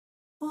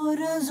For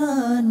as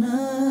our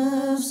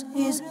nafs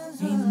is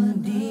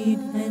indeed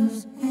an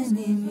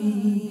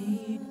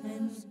enemy,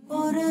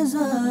 for as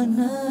our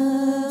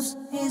nafs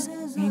is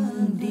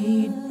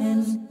indeed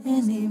an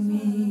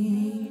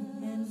enemy,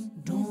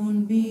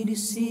 don't be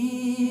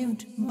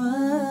deceived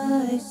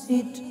by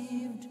it.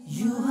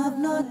 You have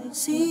not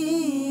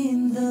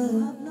seen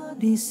the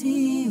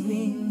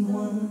deceiving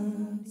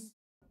ones.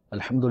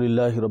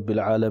 Alhamdulillahi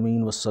Rabbil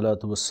Alameen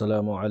wassalatu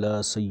wassalamu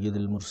ala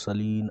Sayyidil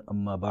Mursaleen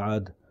amma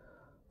ba'd.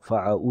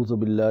 فأعوذ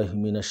بالله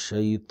من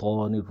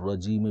الشيطان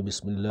الرجيم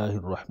بسم الله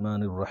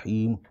الرحمن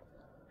الرحيم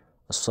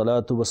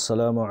الصلاة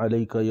والسلام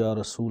عليك يا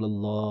رسول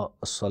الله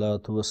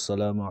الصلاة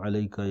والسلام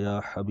عليك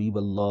يا حبيب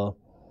الله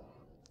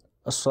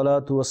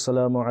الصلاة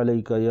والسلام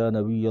عليك يا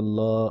نبي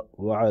الله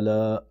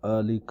وعلى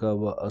آلك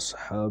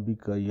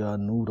وأصحابك يا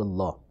نور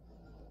الله.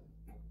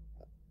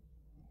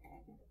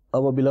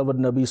 Our beloved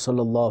Nabi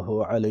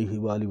sallallahu alayhi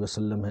wa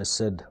sallam has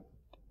said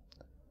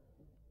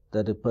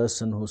that a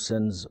person who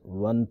sends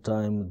one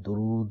time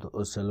durood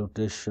or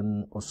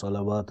salutation or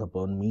salawat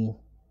upon me,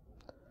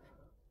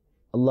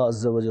 Allah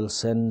Azza wa Jal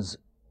sends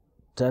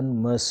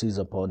 10 mercies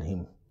upon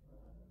him.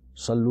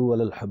 Sallu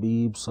ala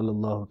al-Habib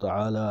sallallahu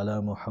ta'ala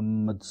ala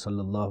Muhammad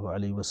sallallahu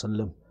alayhi wa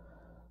sallam.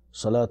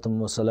 Salatan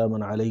wa salaman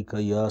alayka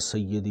ya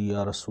Sayyidi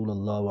ya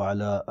Rasulallah wa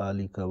ala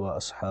alika wa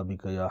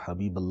ashabika ya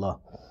Habib Allah.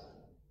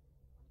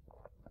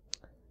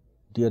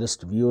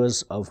 Dearest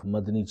viewers of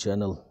Madani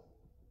Channel,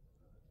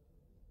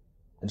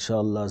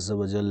 Inshallah Azza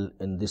wa Jal,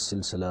 in this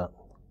silsila,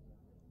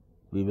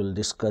 we will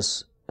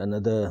discuss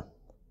another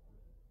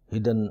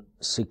hidden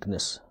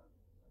sickness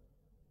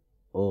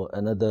or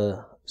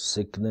another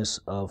sickness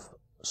of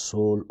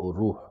soul or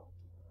ruh,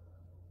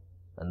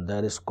 and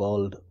that is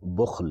called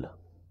bukhl.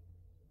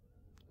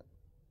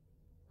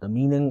 The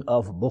meaning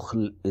of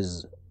bukhl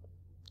is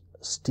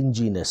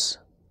stinginess,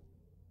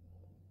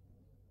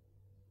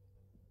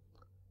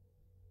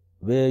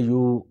 where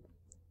you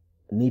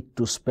need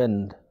to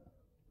spend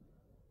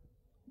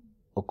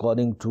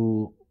according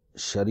to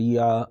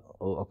sharia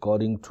or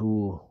according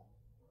to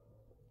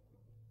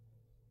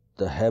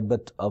the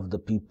habit of the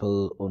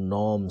people or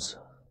norms,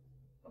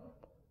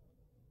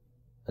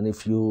 and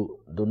if you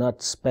do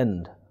not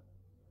spend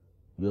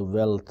your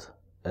wealth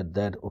at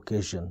that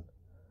occasion,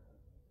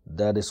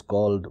 that is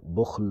called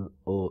bukhl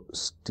or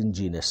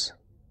stinginess.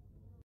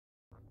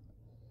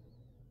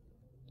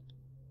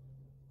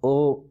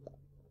 Or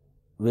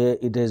where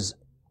it is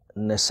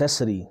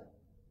necessary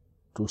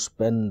to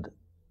spend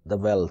the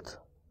wealth,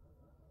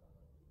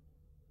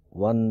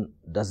 one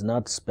does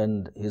not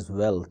spend his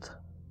wealth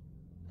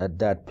at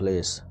that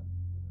place,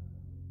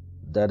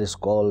 that is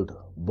called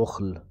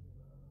bukhl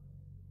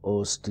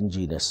or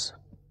stinginess.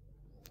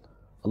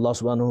 Allah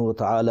subhanahu wa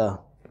ta'ala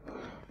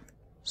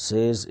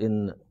says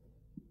in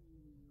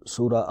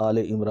Surah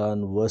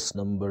Al-Imran verse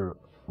number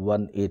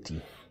 180,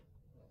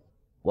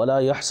 وَلَا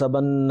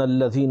يَحْسَبَنَّ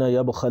الَّذِينَ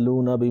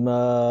يَبْخَلُونَ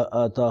بِمَا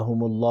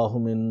آتَاهُمُ اللَّهُ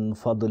مِنْ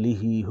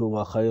فَضْلِهِ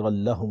هُوَ خَيْرًا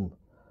لَهُمْ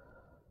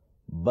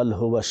بَلْ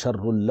هُوَ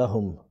شَرٌّ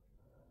لَهُمْ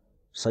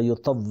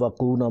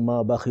سَيُطَوَّقُونَ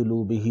مَا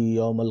بَخِلُوا بِهِ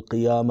يَوْمَ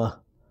الْقِيَامَةِ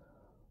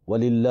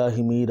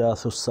وَلِلَّهِ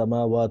مِيرَاثُ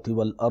السَّمَاوَاتِ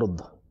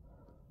وَالْأَرْضِ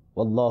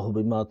وَاللَّهُ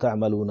بِمَا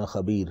تَعْمَلُونَ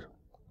خَبِيرٌ.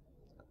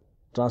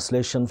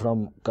 Translation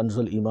from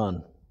Kanzul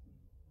Iman.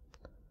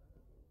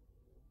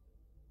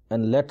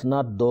 And let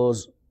not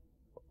those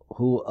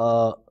who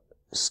are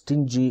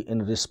stingy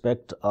in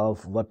respect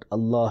of what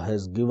Allah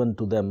has given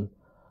to them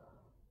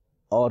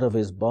out of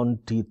His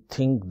bounty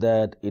think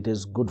that it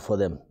is good for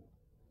them.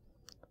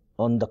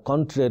 On the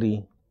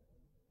contrary,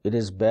 it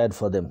is bad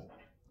for them.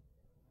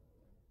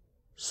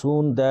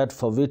 Soon that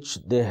for which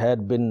they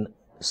had been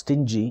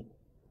stingy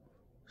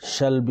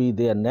shall be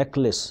their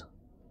necklace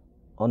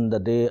on the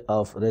day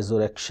of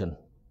resurrection.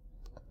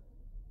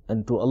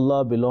 And to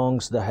Allah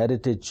belongs the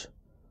heritage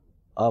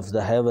of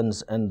the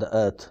heavens and the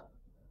earth,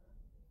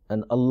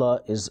 and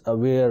Allah is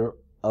aware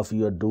of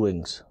your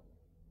doings.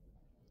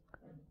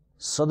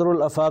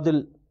 Sadrul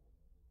Afadil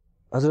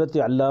Hazrat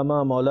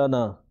Allama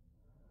Maulana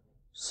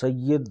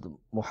Sayyid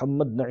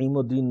Muhammad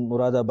Na'imuddin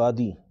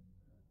Muradabadi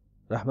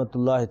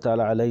Rahmatullahi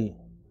Ta'ala Alayhi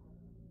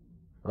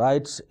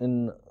writes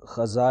in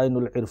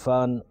Khazainul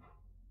Irfan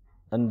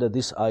under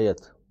this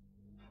ayat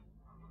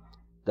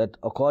that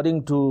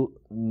according to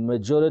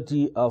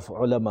majority of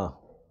ulama,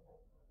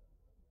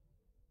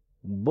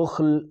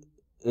 bukhl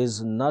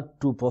is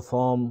not to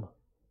perform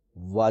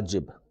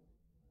wajib.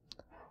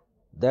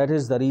 That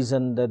is the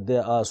reason that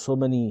there are so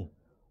many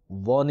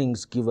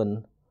warnings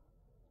given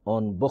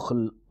on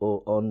bukhl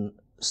or on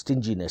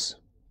stinginess.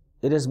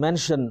 It is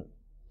mentioned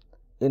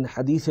in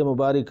Hadith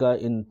Mubaraka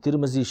in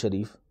Tirmizi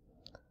Sharif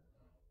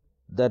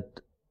that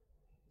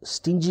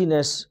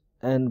stinginess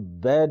and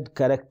bad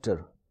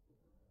character,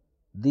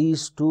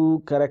 these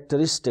two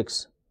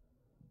characteristics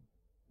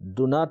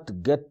do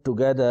not get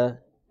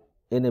together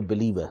in a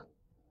believer.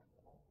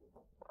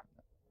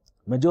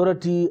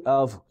 Majority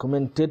of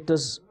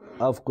commentators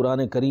of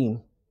Quran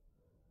Kareem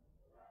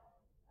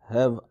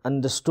have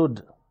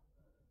understood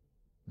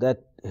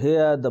that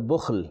here the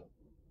bukhl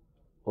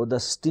or the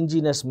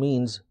stinginess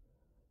means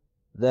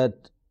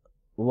that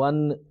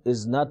one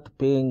is not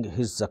paying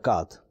his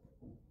zakat.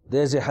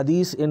 There's a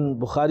hadith in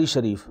Bukhari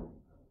Sharif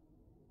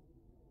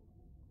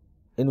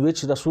in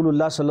which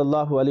Rasulullah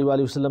sallallahu alaihi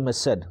wasallam has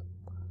said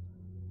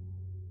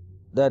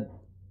that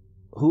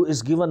who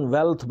is given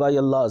wealth by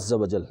Allah Azza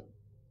wa Jal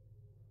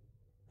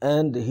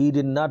and he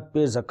did not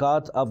pay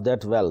zakat of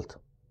that wealth,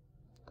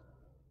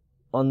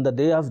 on the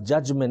day of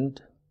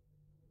judgment,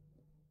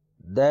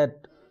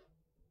 that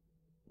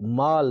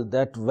mal,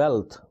 that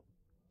wealth,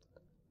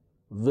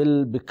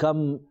 will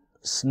become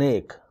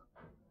snake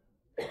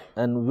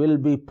and will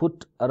be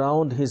put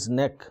around his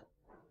neck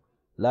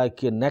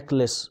like a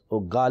necklace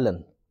or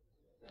garland,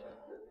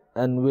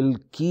 and will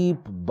keep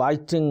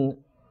biting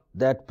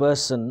that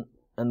person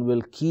and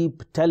will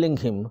keep telling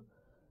him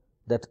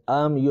that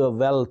I'm your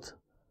wealth,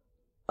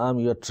 I'm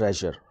your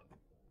treasure.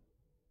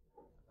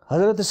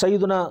 Hazrat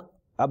Sayyiduna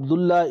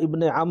Abdullah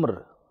ibn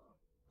Amr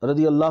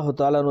radiyallahu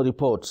ta'ala anhu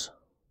reports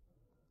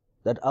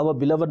that our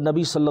beloved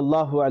Nabi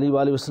sallallahu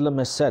alaihi wasallam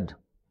has said,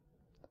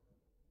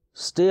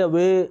 stay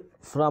away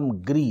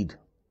from greed,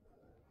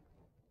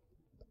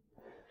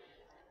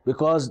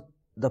 because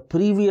the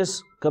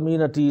previous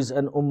communities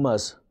and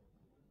ummahs,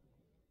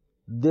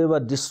 they were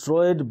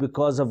destroyed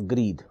because of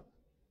greed.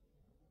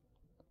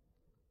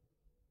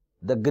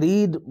 The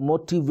greed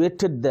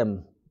motivated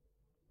them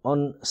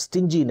on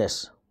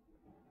stinginess,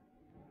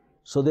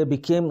 so they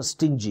became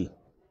stingy.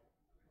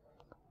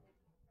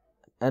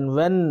 And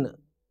when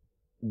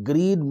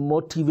greed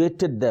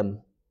motivated them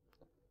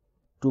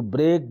to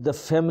break the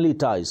family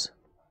ties,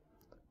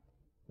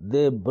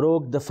 they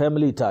broke the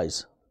family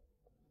ties.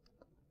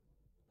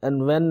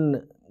 And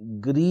when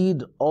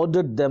greed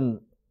ordered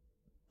them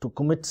to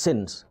commit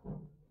sins,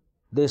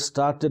 they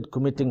started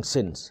committing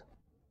sins.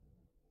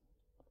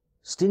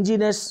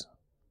 Stinginess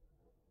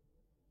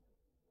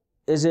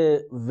is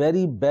a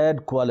very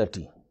bad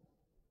quality,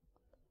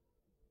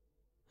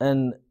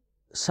 and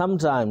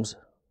sometimes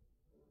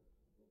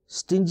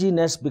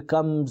stinginess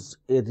becomes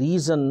a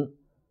reason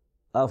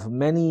of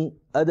many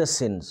other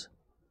sins.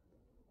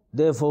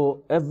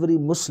 Therefore, every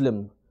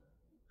Muslim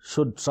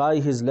should try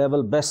his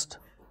level best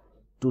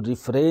to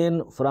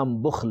refrain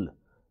from bukhl,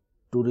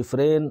 to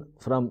refrain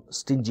from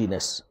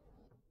stinginess.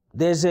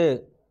 There's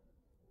a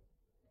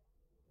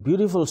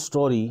beautiful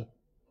story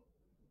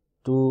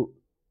to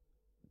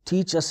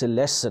teach us a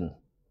lesson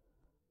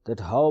that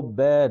how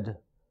bad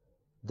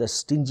the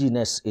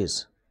stinginess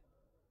is.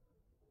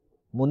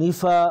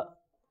 Munifa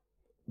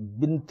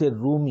bint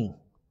Rumi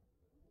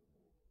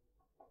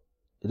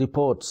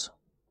reports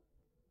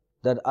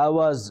that I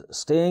was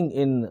staying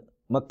in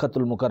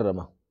Makkatul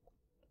Mukarramah,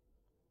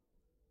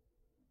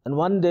 and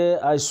one day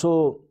I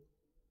saw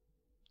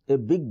a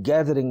big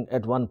gathering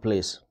at one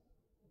place.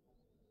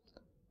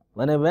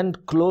 When I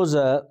went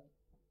closer,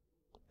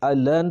 I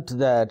learnt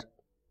that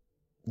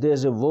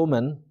there's a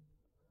woman,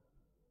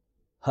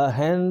 her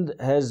hand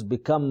has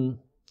become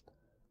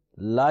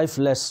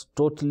lifeless,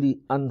 totally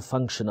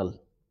unfunctional,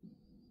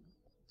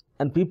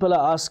 and people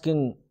are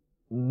asking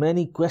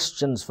many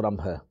questions from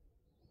her.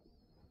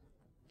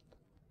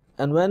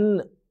 And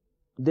when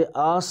they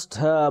asked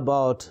her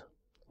about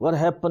what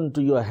happened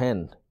to your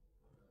hand,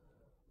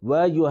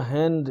 why your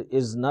hand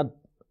is not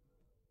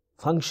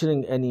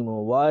functioning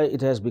anymore, why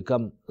it has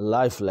become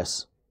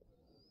lifeless,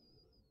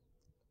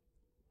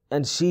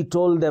 and she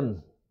told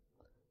them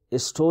a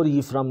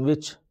story from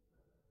which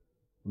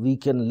we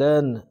can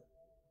learn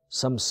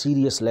some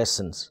serious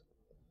lessons.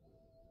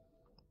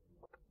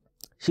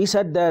 She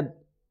said that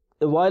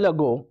a while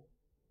ago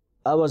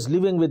I was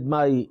living with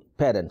my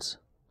parents.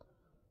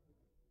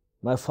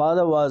 My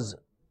father was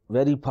a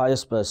very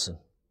pious person,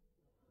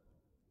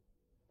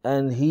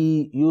 and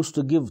he used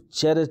to give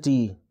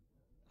charity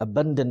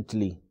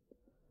abundantly,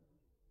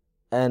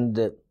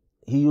 and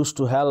he used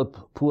to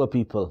help poor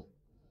people,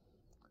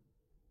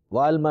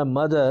 while my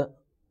mother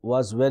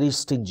was very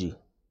stingy.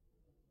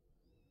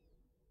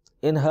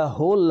 In her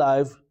whole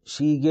life,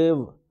 she gave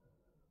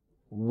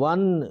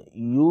one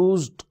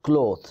used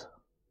cloth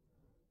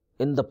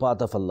in the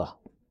path of Allah.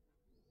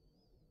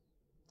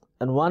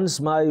 And once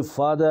my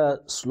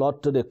father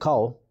slaughtered a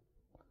cow,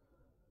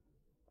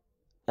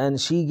 and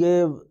she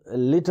gave a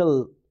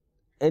little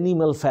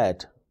animal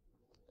fat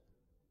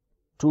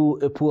to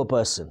a poor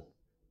person.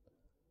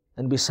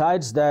 And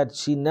besides that,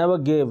 she never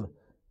gave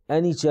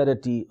any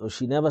charity, or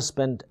she never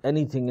spent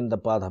anything in the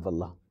path of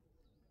Allah.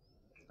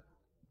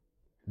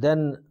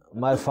 Then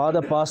my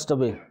father passed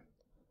away,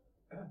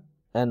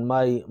 and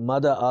my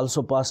mother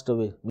also passed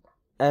away.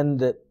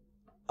 And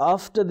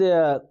after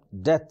their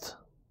death,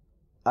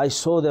 I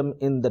saw them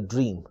in the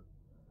dream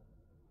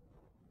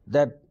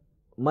that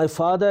my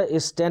father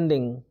is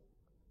standing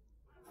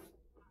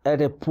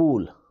at a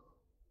pool,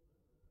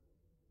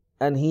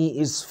 and he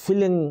is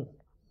filling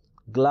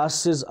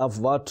glasses of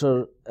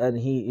water, and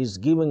he is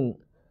giving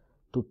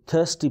to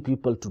thirsty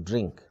people to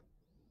drink.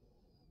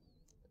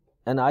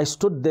 And I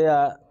stood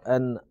there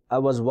and I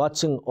was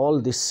watching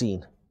all this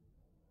scene.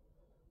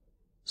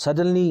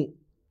 Suddenly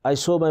I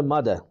saw my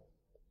mother.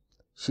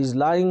 She's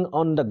lying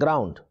on the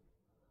ground,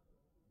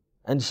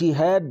 and she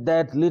had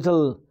that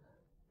little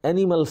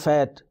animal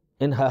fat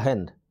in her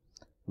hand,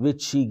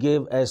 which she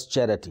gave as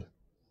charity.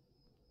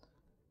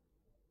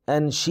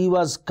 And she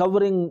was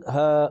covering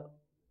her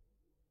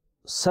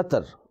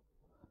satar,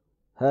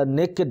 her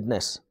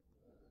nakedness,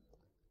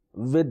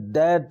 with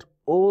that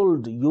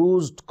old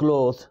used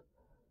cloth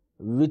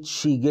which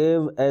she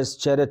gave as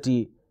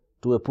charity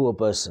to a poor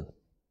person.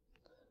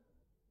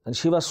 And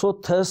she was so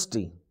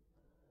thirsty,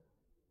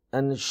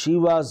 and she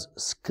was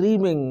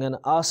screaming and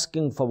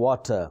asking for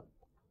water.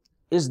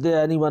 Is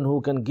there anyone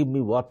who can give me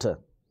water?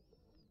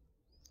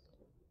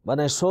 When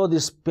I saw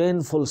this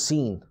painful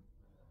scene,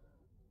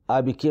 I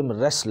became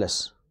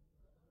restless,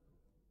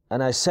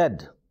 and I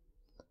said,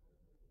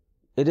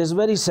 it is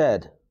very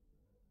sad.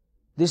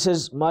 This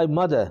is my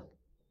mother,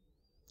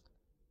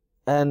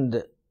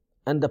 and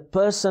the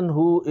person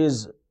who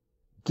is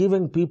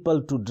giving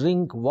people to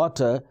drink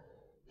water,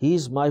 he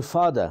is my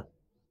father.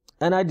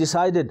 And I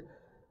decided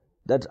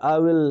that I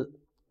will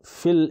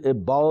fill a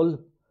bowl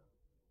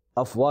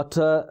of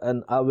water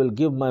and I will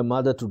give my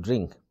mother to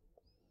drink.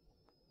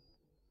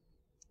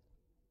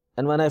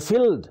 And when I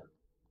filled,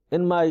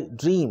 in my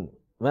dream,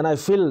 when I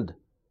filled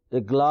a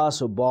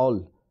glass or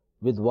bowl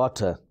with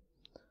water,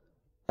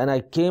 and I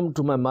came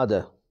to my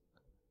mother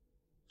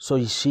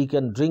so she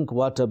can drink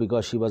water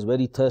because she was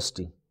very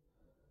thirsty,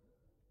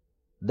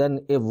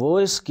 then a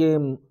voice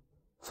came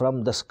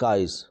from the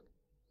skies,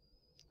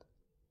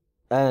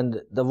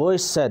 and the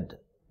voice said,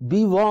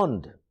 be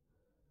warned,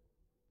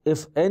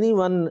 if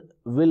anyone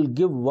will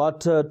give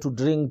water to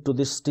drink to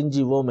this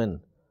stingy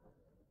woman,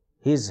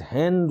 his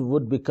hand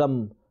would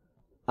become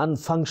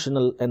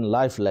unfunctional and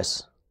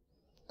lifeless.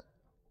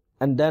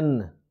 And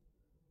then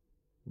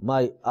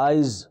my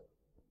eyes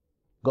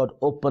got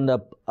opened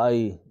up.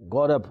 I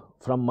got up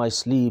from my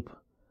sleep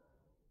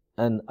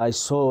and I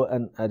saw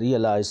and I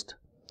realized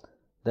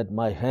that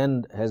my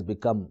hand has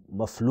become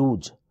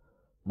maflooj.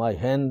 My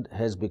hand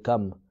has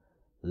become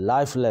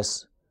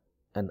lifeless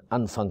and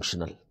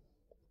unfunctional.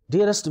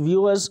 Dearest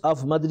viewers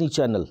of Madani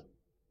Channel,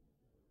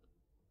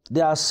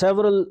 there are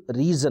several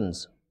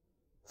reasons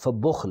for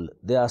bukhl.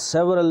 There are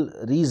several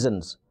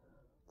reasons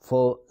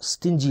for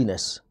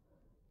stinginess,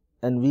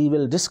 and we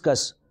will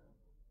discuss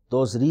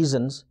those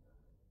reasons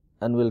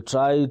and will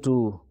try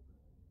to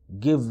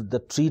give the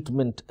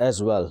treatment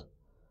as well.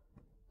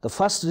 The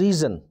first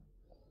reason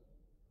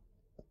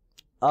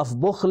of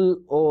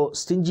bukhl or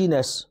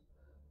stinginess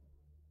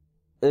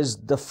is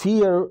the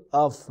fear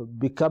of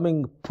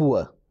becoming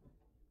poor.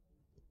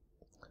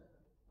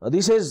 Now,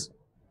 this is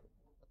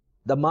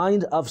the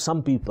mind of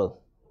some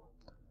people,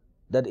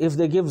 that if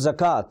they give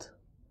zakat,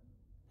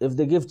 if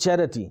they give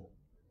charity,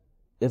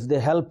 if they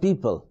help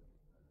people,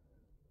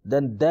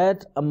 then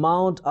that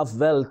amount of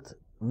wealth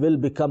will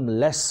become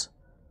less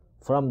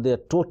from their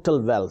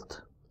total wealth.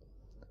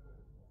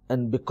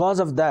 And because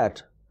of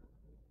that,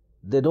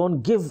 they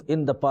don't give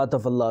in the path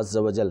of Allah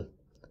Azza wa Jal.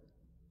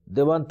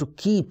 They want to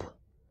keep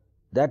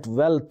that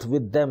wealth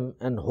with them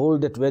and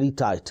hold it very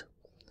tight.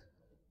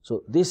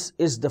 So this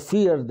is the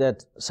fear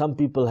that some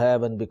people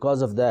have, and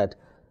because of that,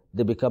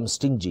 they become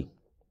stingy.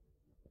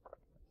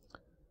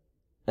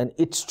 And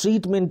its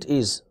treatment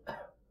is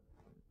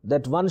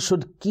that one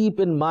should keep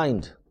in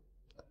mind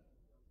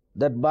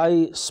that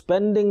by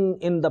spending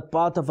in the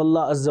path of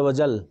Allah Azza wa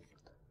Jal,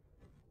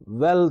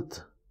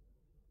 wealth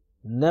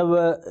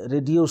never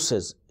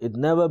reduces, it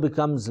never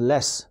becomes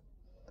less.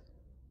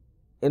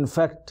 In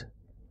fact,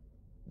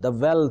 the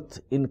wealth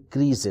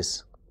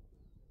increases.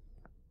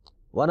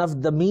 One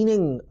of the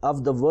meaning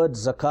of the word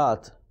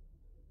zakat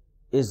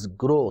is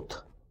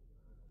growth.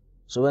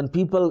 So when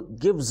people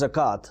give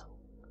zakat,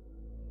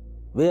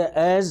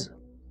 whereas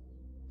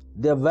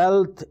their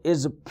wealth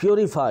is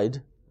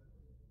purified,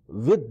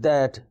 with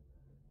that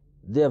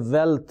their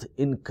wealth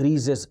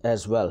increases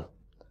as well.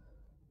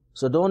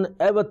 So don't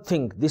ever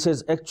think, this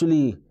is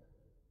actually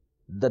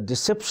the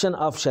deception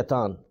of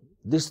shaitan.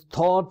 This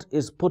thought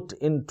is put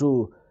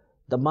into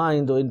the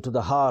mind or into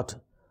the heart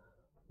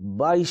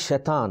by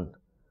shaitan,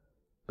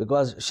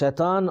 because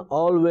shaitan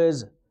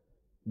always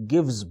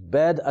gives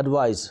bad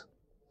advice.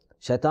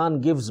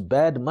 Shaitan gives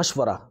bad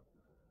mashwara,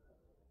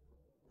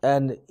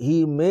 and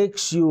he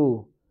makes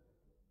you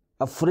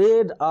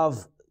afraid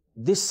of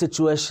this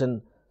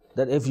situation,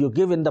 that if you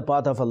give in the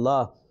path of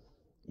Allah,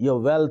 your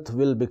wealth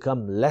will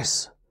become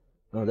less.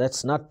 No,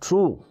 that's not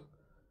true.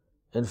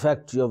 In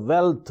fact, your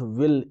wealth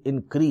will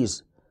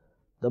increase.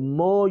 The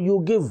more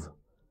you give,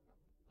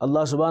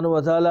 Allah subhanahu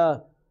wa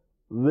ta'ala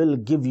will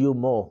give you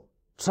more.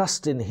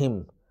 Trust in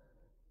Him,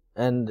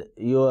 and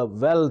your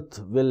wealth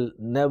will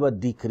never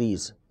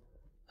decrease.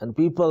 And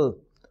people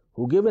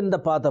who give in the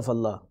path of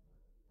Allah,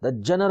 the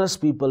generous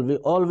people, we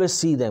always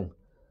see them,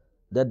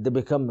 that they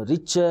become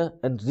richer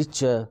and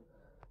richer,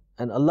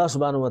 and Allah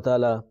subhanahu wa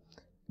ta'ala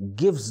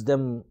gives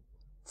them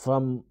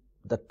from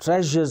the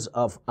treasures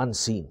of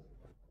unseen.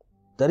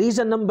 The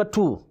reason number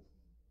 2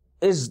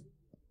 is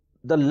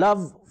the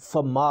love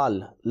for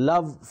mal,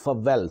 love for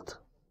wealth.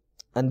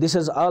 And this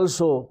is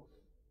also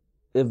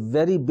a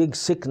very big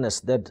sickness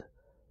that a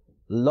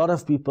lot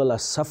of people are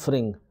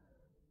suffering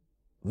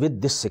with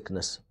this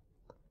sickness.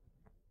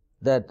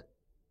 That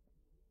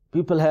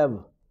People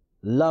have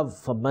love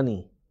for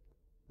money,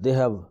 they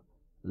have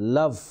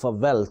love for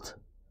wealth,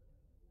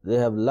 they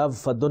have love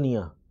for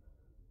dunya,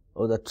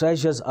 or the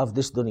treasures of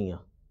this dunya,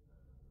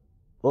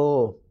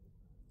 or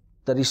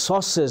the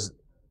resources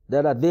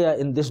that are there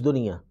in this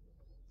dunya.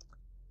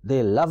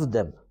 They love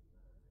them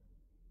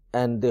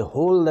and they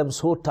hold them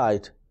so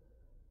tight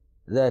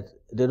that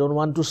they don't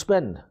want to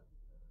spend.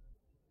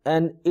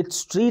 And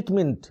its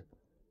treatment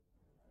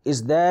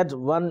is that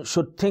one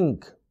should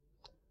think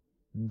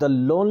the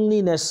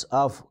loneliness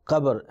of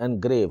qabr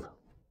and grave,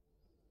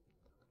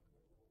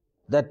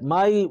 that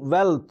my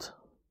wealth,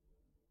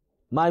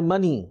 my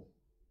money,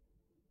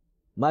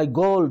 my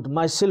gold,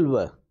 my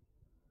silver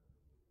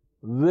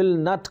will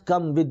not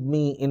come with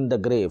me in the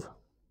grave.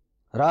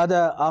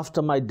 Rather,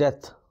 after my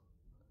death,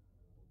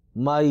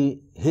 my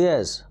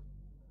heirs,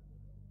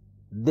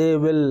 they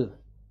will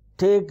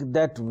take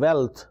that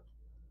wealth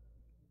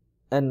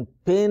and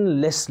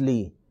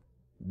painlessly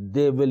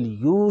they will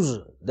use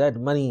that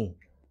money.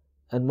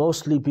 And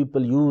mostly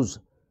people use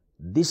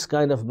this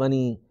kind of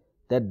money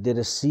that they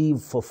receive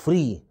for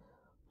free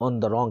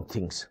on the wrong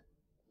things.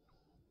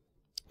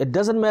 It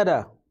doesn't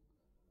matter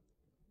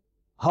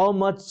how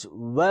much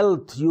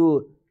wealth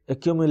you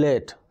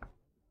accumulate,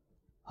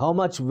 how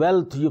much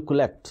wealth you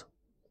collect,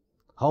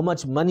 how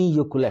much money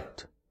you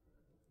collect.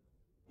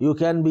 You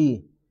can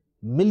be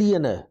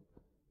millionaire,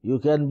 you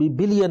can be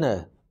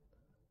billionaire,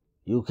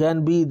 you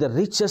can be the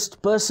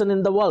richest person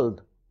in the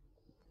world.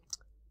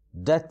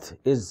 Death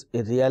is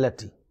a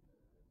reality,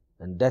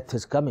 and death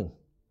is coming.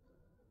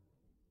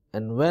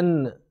 And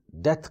when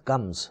death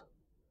comes,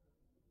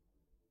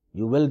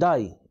 you will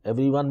die.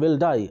 Everyone will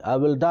die. I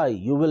will die.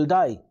 You will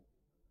die.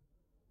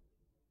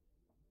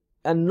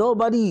 And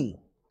nobody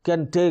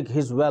can take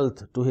his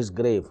wealth to his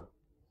grave.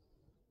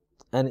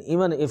 And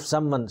even if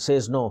someone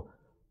says, no,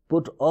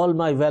 put all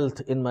my wealth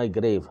in my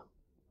grave,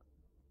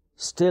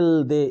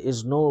 still there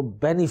is no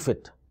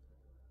benefit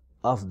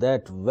of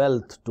that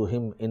wealth to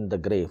him in the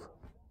grave.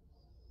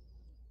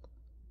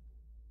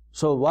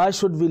 So why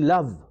should we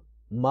love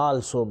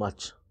mal so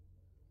much?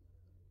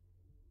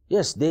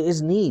 Yes, there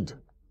is need.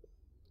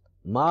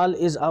 Mal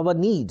is our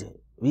need.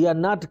 We are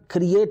not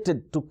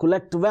created to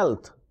collect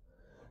wealth.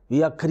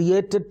 We are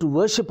created to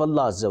worship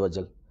Allah Azza wa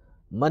Jal.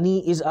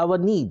 Money is our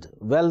need.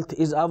 Wealth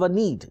is our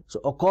need.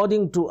 So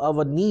according to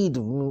our need,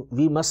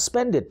 we must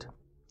spend it.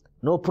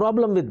 No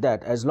problem with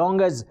that, as long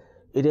as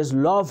it is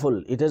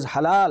lawful, it is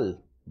halal.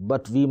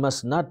 But we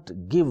must not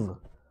give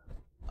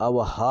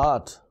our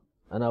heart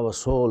and our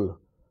soul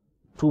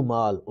to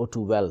mal or to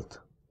wealth.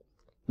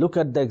 Look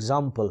at the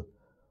example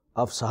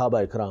of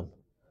Sahaba Ikram,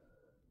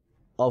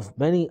 of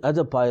many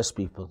other pious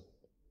people,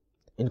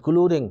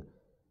 including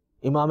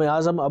Imam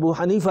Azam Abu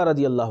Hanifa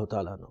radiyallahu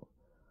ta'ala anhu,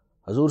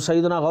 Hazur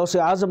Sayyidina Ghaus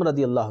Azam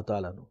radiyallahu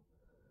ta'ala anhu.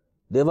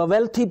 They were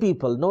wealthy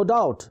people, no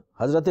doubt.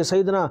 Hazrat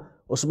Sayyidina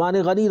Usman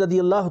Ghani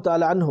radiyallahu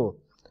ta'ala anhu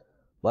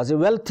was a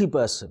wealthy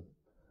person.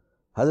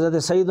 Hazrat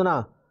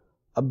Sayyidina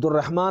Abdul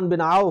Rahman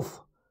bin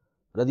Auf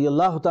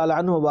radiyallahu ta'ala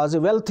anhu was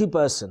a wealthy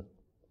person.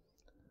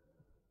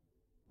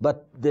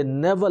 But they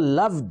never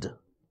loved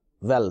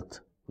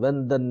wealth.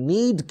 When the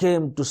need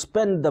came to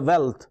spend the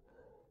wealth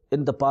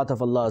in the path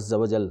of Allah Azza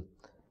wa Jal,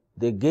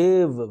 they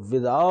gave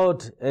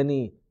without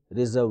any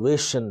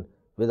reservation,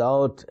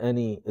 without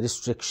any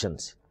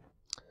restrictions.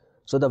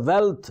 So the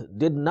wealth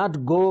did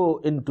not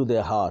go into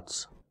their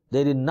hearts.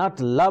 They did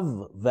not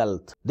love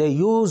wealth. They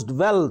used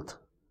wealth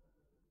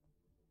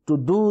to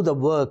do the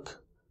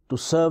work, to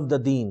serve the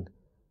deen,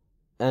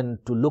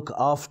 and to look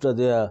after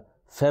their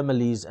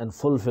families and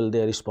fulfill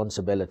their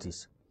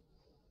responsibilities.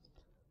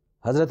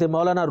 Hazrat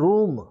Maulana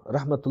Room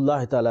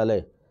rahmatullahi ta'ala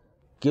alayh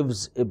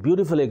gives a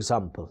beautiful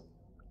example.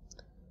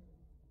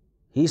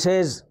 He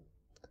says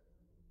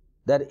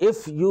that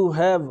if you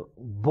have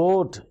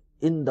boat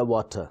in the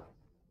water,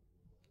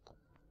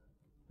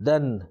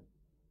 then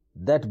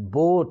that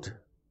boat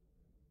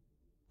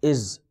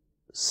is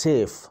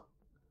safe.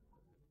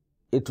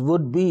 It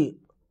would be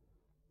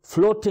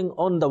floating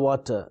on the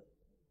water.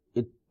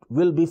 It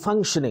will be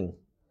functioning.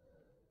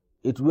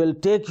 It will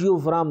take you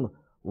from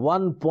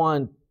one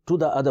point to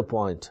the other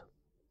point.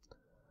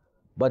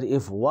 But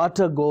if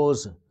water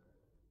goes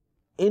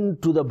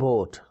into the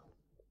boat,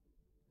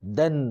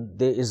 then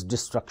there is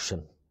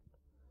destruction.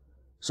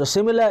 So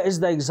similar is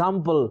the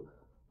example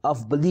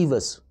of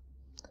believers,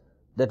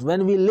 that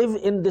when we live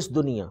in this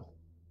dunya,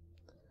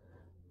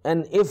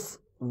 and if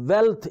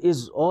wealth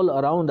is all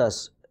around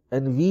us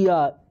and we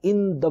are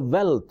in the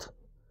wealth,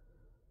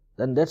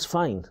 then that's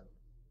fine.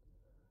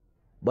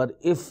 But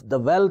if the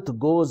wealth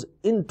goes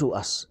into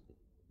us,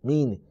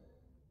 mean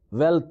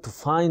wealth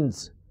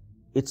finds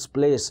its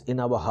place in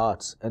our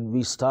hearts and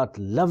we start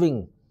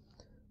loving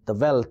the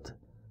wealth,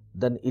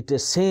 then it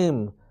is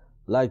same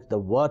like the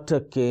water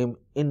came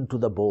into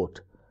the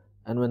boat.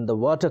 And when the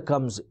water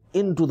comes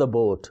into the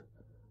boat,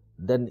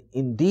 then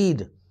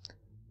indeed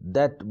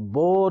that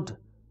boat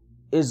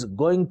is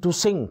going to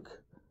sink,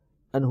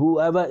 and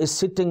whoever is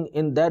sitting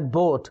in that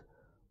boat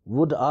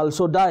would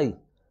also die,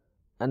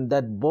 and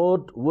that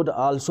boat would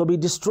also be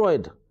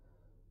destroyed.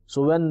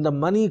 So when the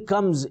money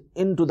comes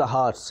into the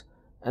hearts,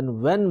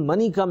 and when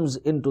money comes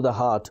into the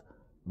heart,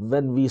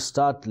 when we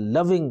start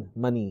loving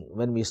money,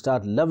 when we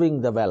start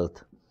loving the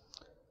wealth.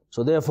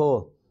 So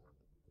therefore,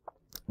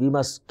 we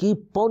must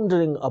keep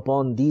pondering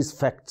upon these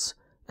facts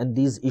and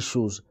these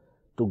issues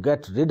to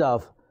get rid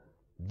of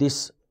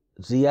this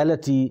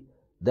reality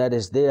that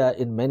is there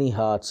in many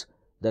hearts,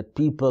 that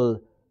people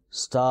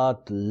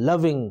start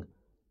loving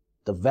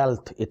the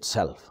wealth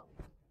itself.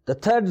 The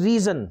third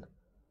reason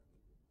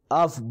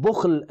of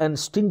bukhl and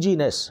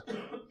stinginess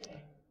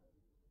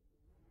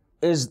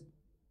is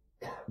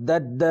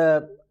that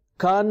the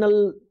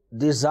carnal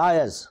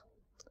desires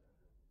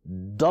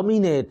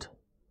dominate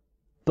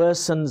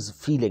person's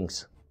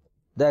feelings,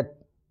 that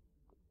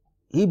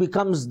he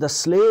becomes the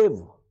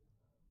slave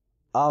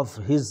of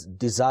his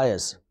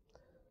desires.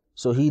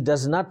 So he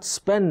does not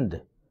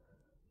spend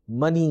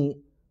money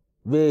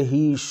where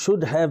he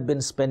should have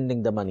been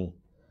spending the money.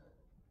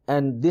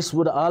 And this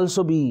would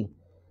also be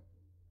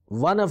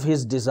one of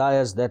his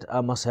desires, that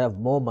I must have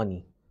more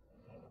money.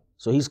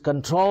 So he's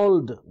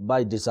controlled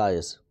by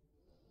desires.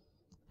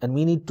 And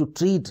we need to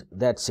treat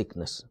that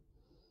sickness.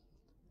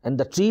 And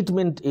the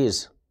treatment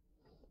is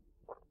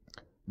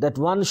that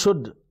one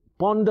should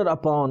ponder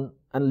upon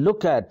and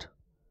look at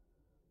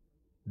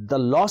the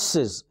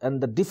losses and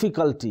the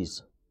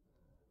difficulties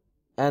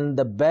and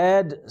the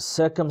bad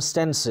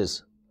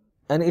circumstances.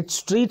 And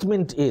its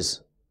treatment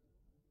is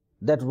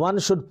that one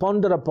should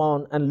ponder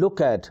upon and look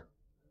at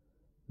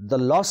the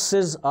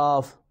losses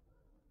of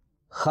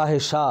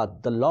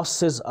khahishat, the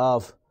losses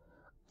of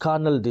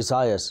carnal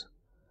desires.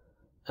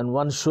 And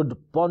one should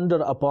ponder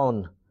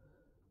upon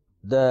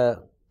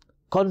the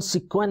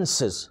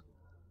consequences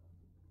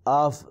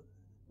of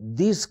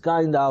these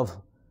kind of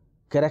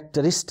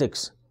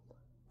characteristics.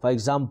 For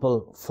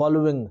example,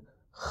 following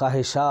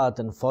khahishat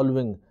and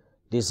following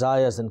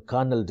desires and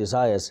carnal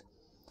desires.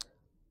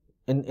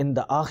 In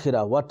the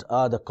akhirah, what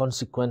are the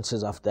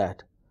consequences of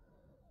that?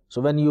 So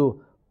when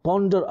you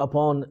ponder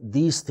upon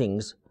these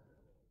things,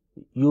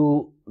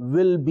 you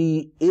will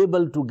be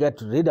able to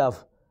get rid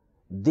of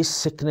this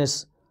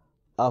sickness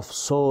of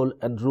soul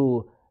and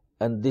ruh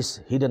and this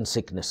hidden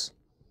sickness.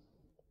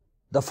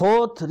 The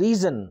fourth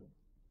reason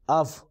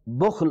of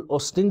bukhl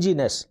or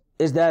stinginess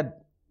is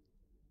that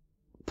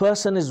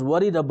person is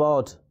worried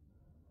about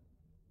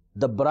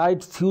the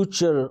bright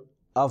future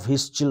of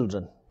his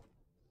children.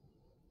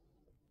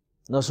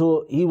 Now,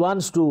 so he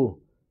wants to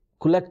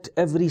collect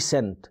every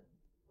cent,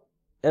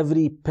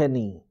 every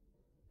penny,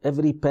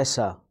 every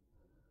paisa,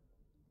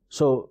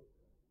 so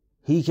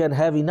he can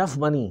have enough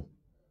money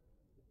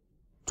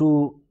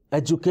to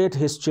educate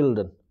his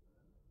children,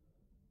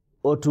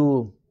 or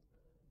to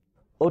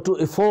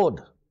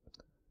afford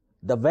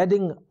the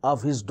wedding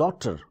of his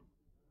daughter,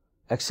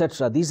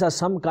 etc. These are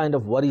some kind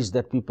of worries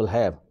that people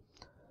have.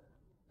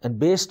 And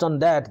based on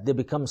that, they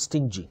become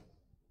stingy.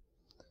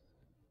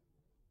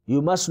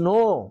 You must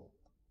know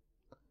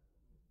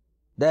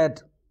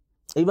that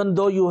even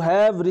though you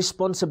have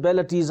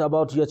responsibilities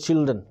about your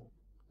children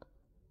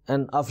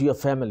and of your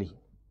family,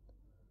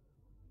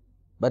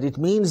 but it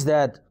means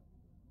that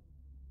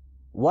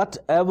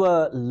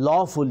whatever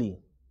lawfully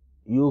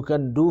you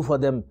can do for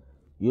them,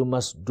 you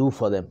must do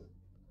for them.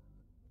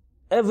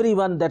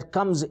 Everyone that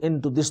comes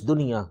into this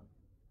dunya,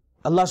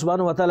 Allah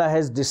subhanahu wa ta'ala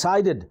has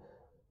decided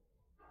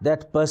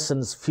that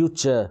person's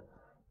future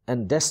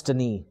and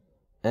destiny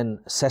and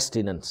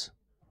sustenance.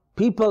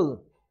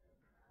 People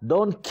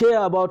don't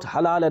care about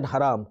halal and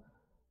haram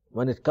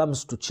when it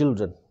comes to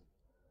children.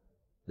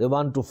 They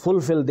want to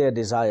fulfill their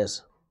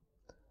desires.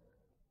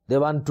 They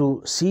want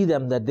to see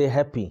them that they're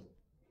happy.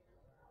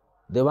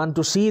 They want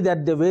to see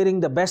that they're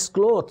wearing the best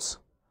clothes.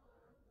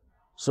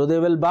 So they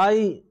will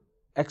buy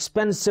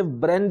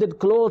expensive branded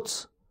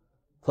clothes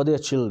for their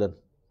children,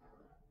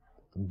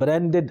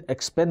 branded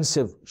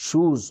expensive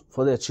shoes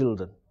for their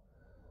children,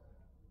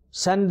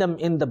 send them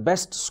in the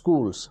best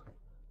schools,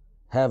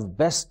 have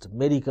best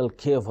medical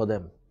care for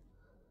them.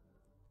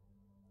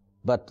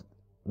 But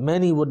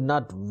many would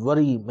not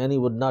worry, many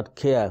would not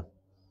care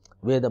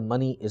where the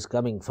money is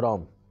coming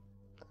from.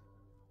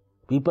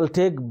 People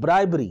take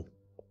bribery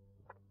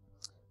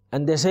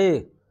and they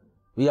say,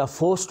 we are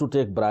forced to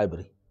take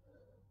bribery,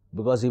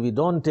 because if we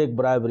don't take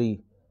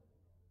bribery,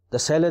 the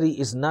salary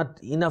is not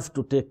enough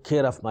to take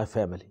care of my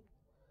family.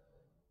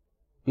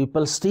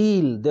 People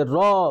steal, they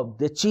rob,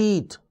 they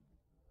cheat,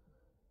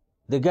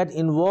 they get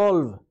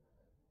involved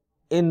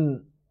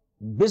in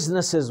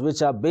businesses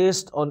which are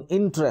based on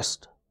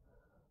interest,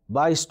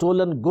 buy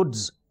stolen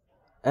goods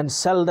and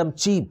sell them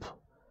cheap.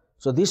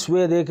 So this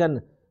way they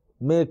can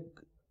make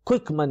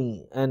quick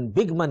money and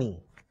big money.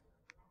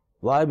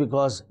 Why?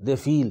 Because they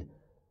feel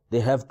they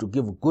have to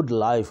give good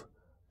life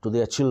to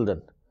their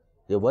children.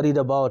 They're worried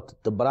about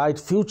the bright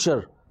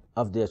future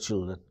of their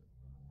children.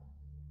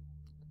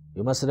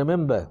 You must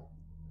remember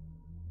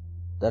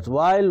that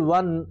while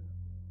one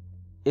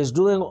is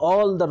doing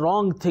all the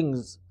wrong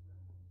things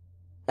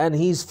and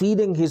he's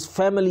feeding his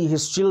family,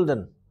 his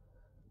children,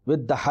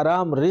 with the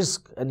haram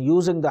rizq and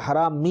using the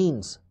haram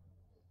means,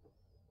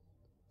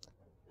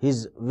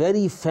 his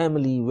very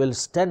family will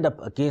stand up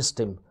against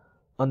him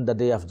on the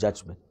day of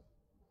judgment.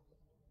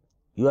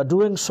 You are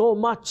doing so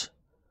much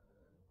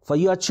for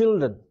your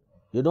children.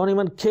 You don't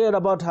even care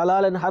about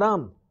halal and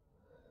haram.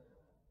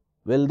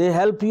 Will they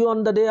help you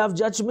on the day of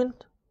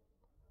judgment?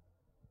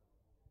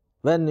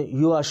 When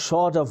you are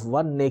short of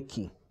one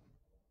neki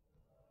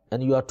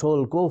and you are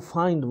told, go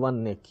find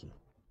one neki,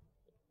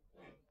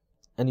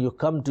 and you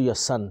come to your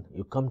son,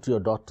 you come to your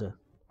daughter,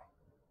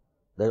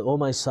 that, oh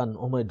my son,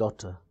 oh my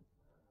daughter,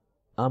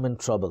 I'm in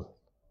trouble.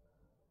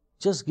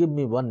 Just give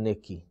me one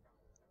neki.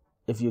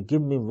 If you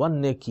give me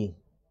one neki,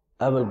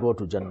 I will go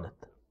to Jannat.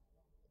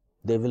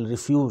 They will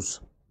refuse.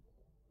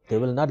 They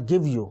will not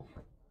give you.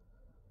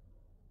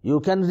 You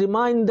can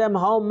remind them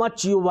how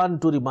much you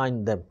want to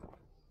remind them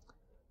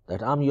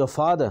that I'm your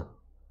father.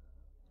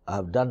 I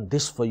have done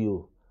this for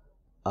you.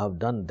 I have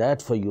done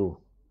that for you.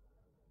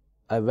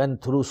 I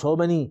went through so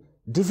many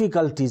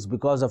difficulties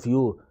because of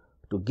you,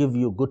 to give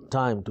you good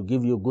time, to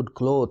give you good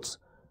clothes,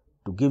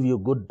 to give you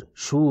good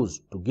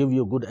shoes, to give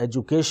you good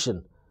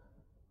education,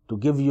 to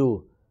give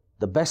you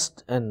the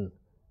best and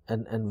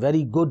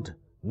very good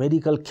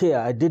medical care.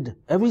 I did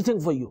everything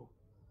for you.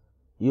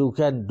 You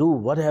can do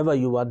whatever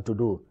you want to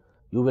do.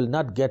 You will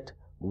not get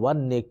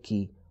one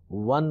neki,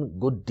 one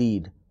good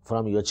deed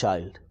from your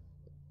child.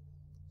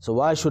 So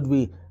why should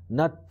we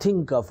not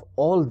think of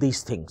all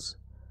these things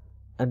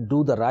and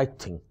do the right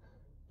thing?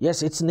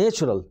 Yes, it's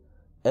natural.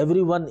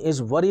 Everyone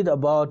is worried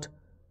about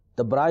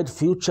the bright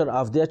future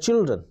of their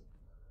children.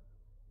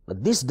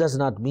 But this does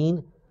not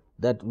mean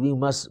that we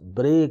must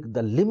break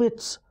the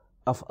limits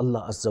of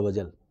Allah Azza wa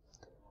Jal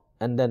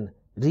and then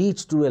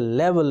reach to a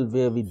level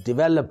where we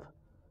develop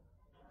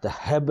the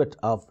habit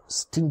of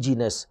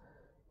stinginess,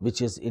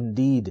 which is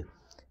indeed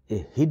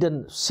a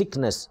hidden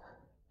sickness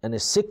and a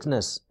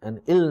sickness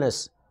and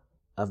illness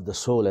of the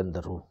soul and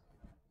the ruh.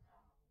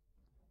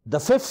 The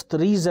fifth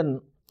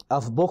reason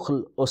of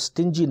bukhl or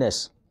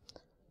stinginess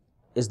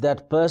is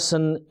that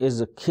person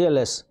is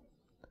careless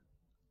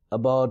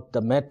about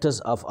the matters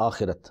of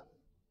akhirat,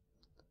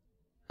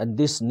 and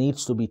this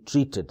needs to be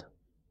treated.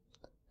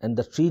 And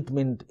the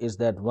treatment is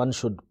that one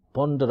should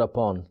ponder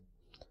upon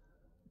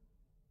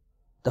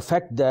the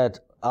fact that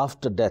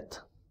after death,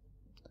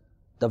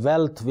 the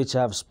wealth which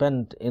I have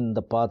spent in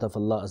the path of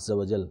Allah Azza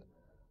wa Jal,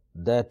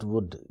 that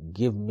would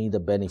give me the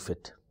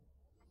benefit.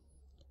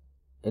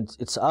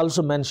 It's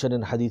also mentioned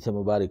in Hadith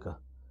Mubarakah,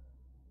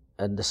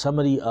 and the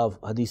summary of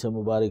Hadith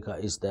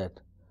Mubarakah is that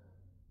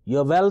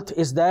your wealth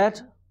is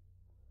that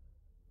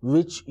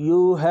which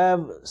you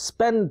have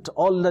spent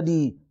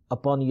already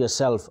upon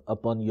yourself,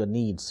 upon your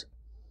needs.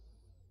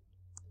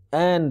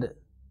 And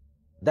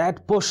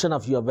that portion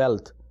of your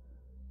wealth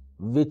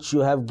which you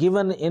have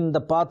given in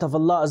the path of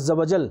Allah Azza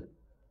wa Jal,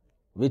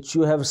 which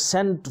you have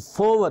sent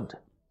forward,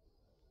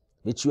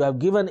 which you have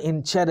given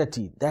in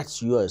charity,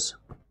 that's yours.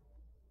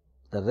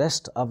 The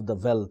rest of the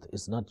wealth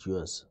is not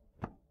yours.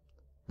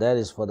 That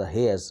is for the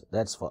heirs,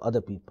 that's for other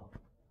people.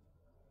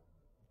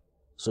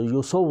 So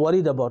you're so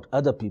worried about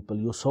other people,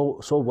 you're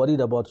so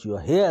worried about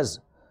your heirs,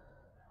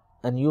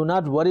 and you're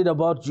not worried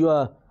about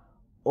your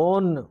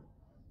own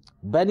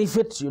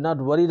benefits, you're not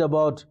worried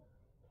about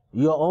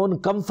your own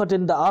comfort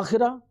in the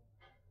akhirah,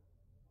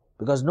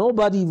 because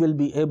nobody will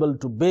be able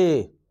to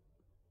bear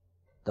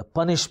the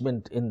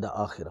punishment in the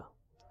akhirah,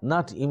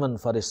 not even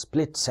for a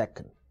split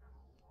second.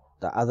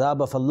 The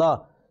adhab of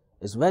Allah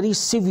is very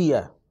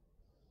severe.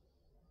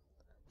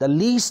 The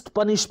least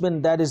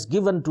punishment that is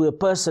given to a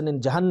person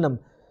in Jahannam,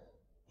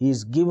 he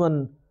is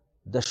given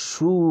the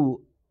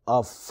shoe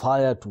of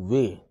fire to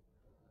wear.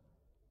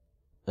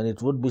 And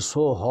it would be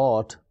so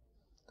hot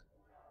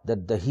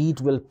that the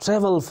heat will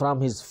travel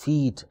from his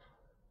feet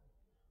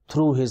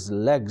through his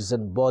legs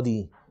and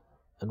body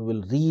and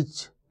will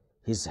reach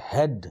his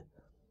head,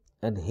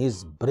 and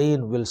his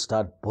brain will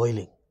start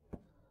boiling.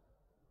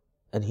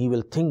 And he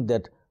will think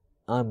that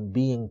I'm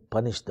being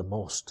punished the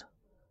most,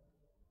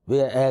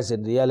 whereas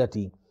in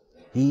reality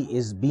he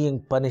is being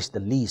punished the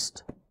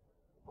least.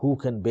 Who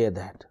can bear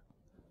that?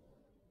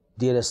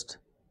 Dearest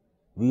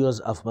viewers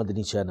of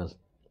Madani Channel,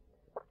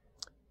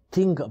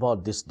 think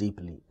about this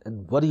deeply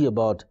and worry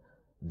about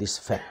this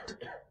fact.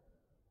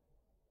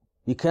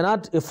 We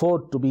cannot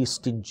afford to be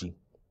stingy.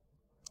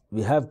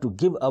 We have to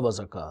give our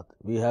zakat,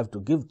 we have to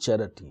give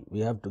charity, we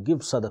have to give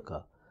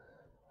sadaqah,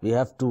 we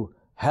have to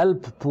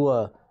help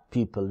poor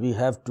people, we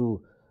have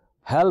to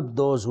help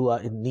those who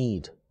are in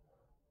need.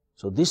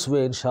 So this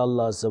way,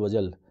 inshallah Azza wa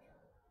Jal,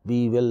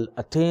 we will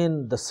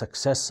attain the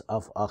success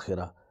of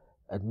akhirah,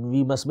 and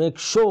we must make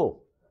sure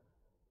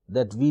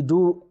that we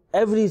do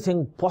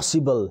everything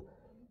possible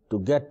to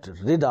get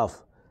rid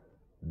of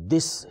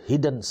this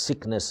hidden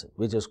sickness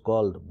which is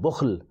called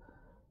bukhl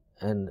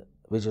and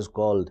which is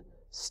called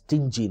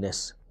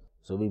stinginess.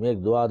 So we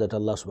make dua that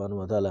Allah subhanahu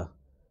wa ta'ala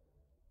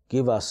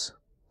give us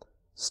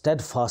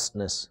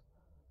steadfastness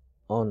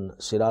on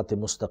Sirat-e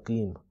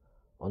Mustaqim,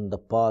 on the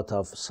path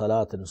of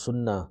Salat and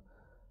Sunnah,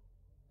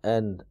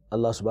 and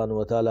Allah subhanahu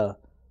wa ta'ala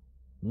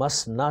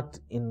must not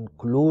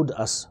include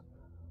us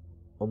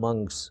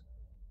amongst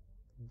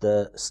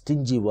the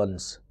stingy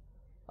ones.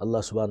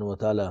 Allah subhanahu wa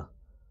ta'ala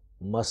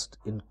must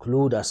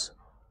include us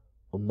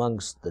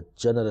amongst the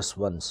generous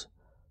ones.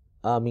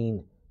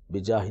 Ameen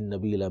bijahin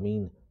Nabil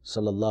Ameen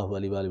sallallahu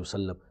alayhi wa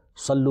sallam.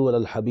 Sallu ala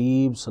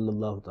al-Habib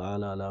sallallahu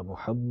ta'ala ala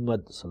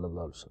Muhammad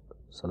sallallahu alayhi wa sallam.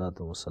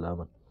 Salatu wa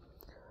salaman.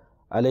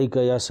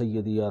 Alayka ya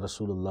Sayyidi ya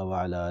Rasulullah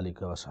wa ala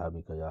alika wa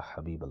sahabika ya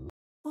Habib Allah.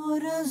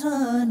 For as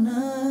our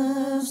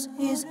nafs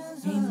is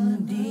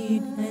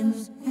indeed an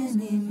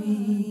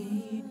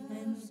enemy,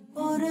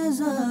 for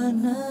as our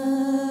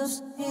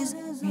nafs is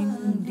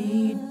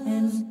indeed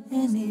an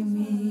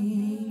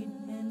enemy,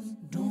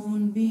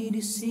 don't be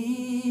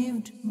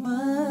deceived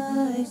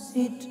by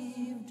it.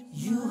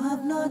 You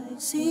have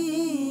not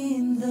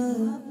seen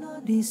the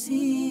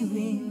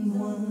deceiving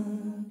one.